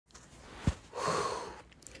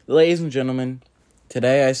Ladies and gentlemen,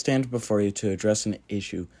 today I stand before you to address an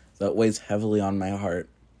issue that weighs heavily on my heart.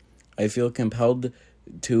 I feel compelled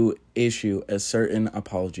to issue a certain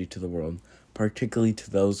apology to the world, particularly to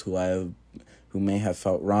those who may have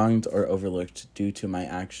felt wronged or overlooked due to my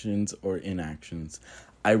actions or inactions.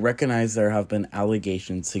 I recognize there have been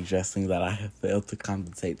allegations suggesting that I have failed to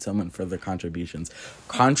compensate someone for their contributions.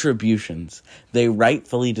 Contributions they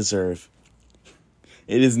rightfully deserve.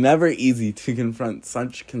 It is never easy to confront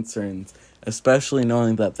such concerns, especially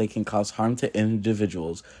knowing that they can cause harm to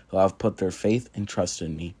individuals who have put their faith and trust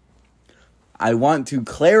in me. I want to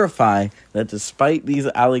clarify that despite these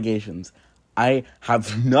allegations, I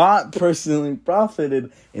have not personally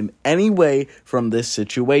profited in any way from this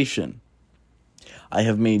situation. I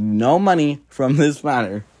have made no money from this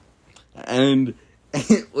matter, and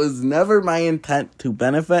it was never my intent to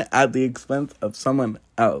benefit at the expense of someone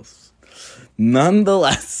else.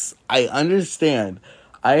 Nonetheless, I understand.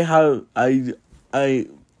 I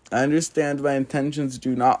understand my intentions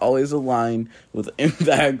do not always align with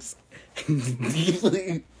impacts,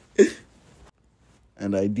 and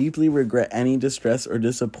I deeply regret any distress or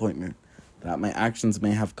disappointment that my actions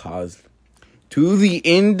may have caused. To the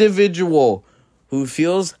individual who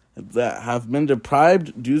feels that have been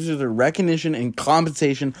deprived due to their recognition and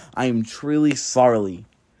compensation, I am truly sorry.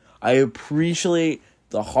 I appreciate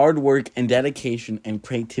the hard work and dedication and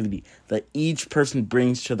creativity that each person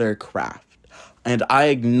brings to their craft. And I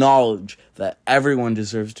acknowledge that everyone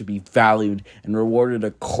deserves to be valued and rewarded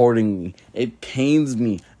accordingly. It pains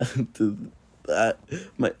me that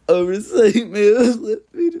my oversight may have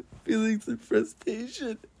left me to feelings of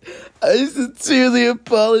frustration. I sincerely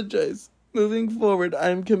apologize. Moving forward, I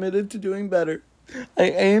am committed to doing better. I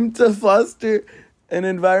aim to foster an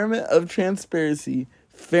environment of transparency,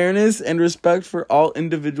 fairness, and respect for all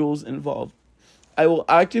individuals involved. I will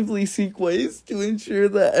actively seek ways to ensure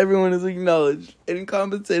that everyone is acknowledged and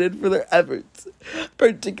compensated for their efforts,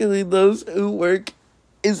 particularly those whose work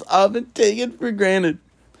is often taken for granted.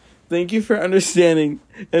 Thank you for understanding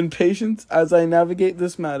and patience as I navigate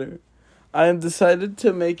this matter. I am decided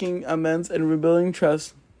to making amends and rebuilding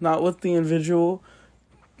trust, not with the individual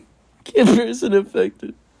person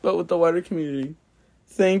affected, but with the wider community.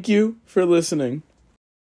 Thank you for listening.